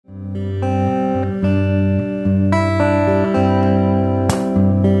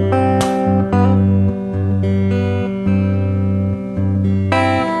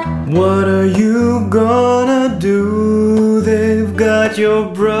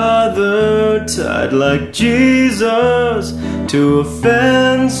brother tied like Jesus to a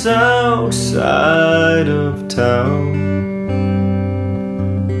fence outside of town.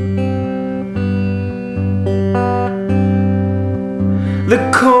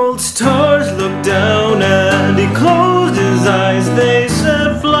 The cold stars looked down and he closed his eyes. They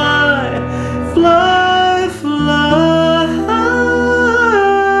said, fly, fly, fly.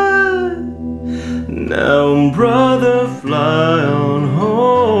 Now brother, fly on home.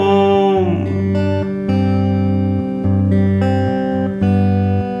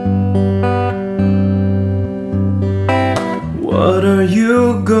 What are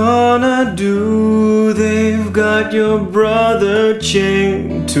you gonna do? They've got your brother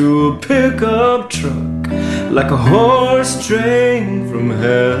chained to a pickup truck like a horse straying from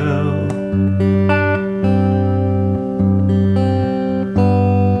hell.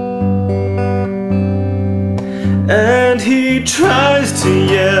 And he tries to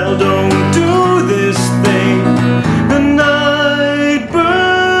yell, don't do this thing. The night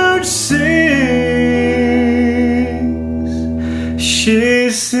bird sings. She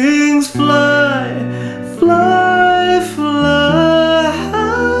sings, fly, fly, fly.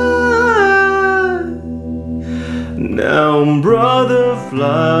 Now brother,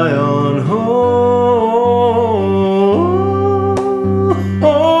 fly on home.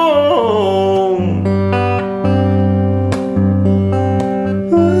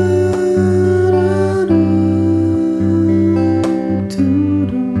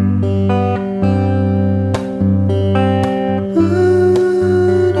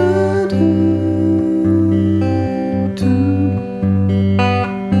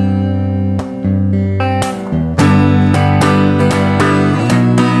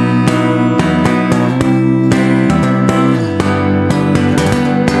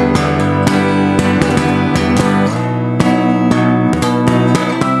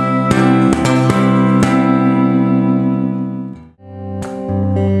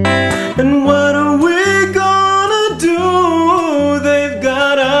 And what are we gonna do? They've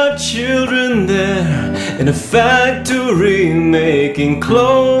got our children there in a factory making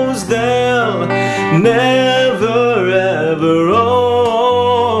clothes they'll never ever own.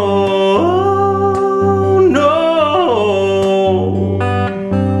 No.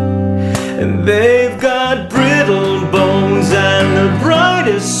 And they've got brittle bones and the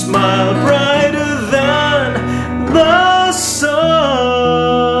brightest smile, brighter than the sun.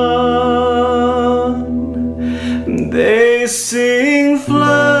 They sing,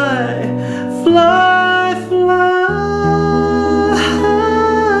 fly, fly, fly.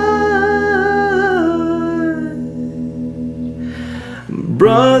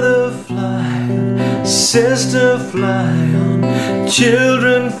 Brother fly, sister fly on,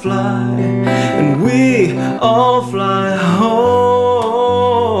 children fly, and we all fly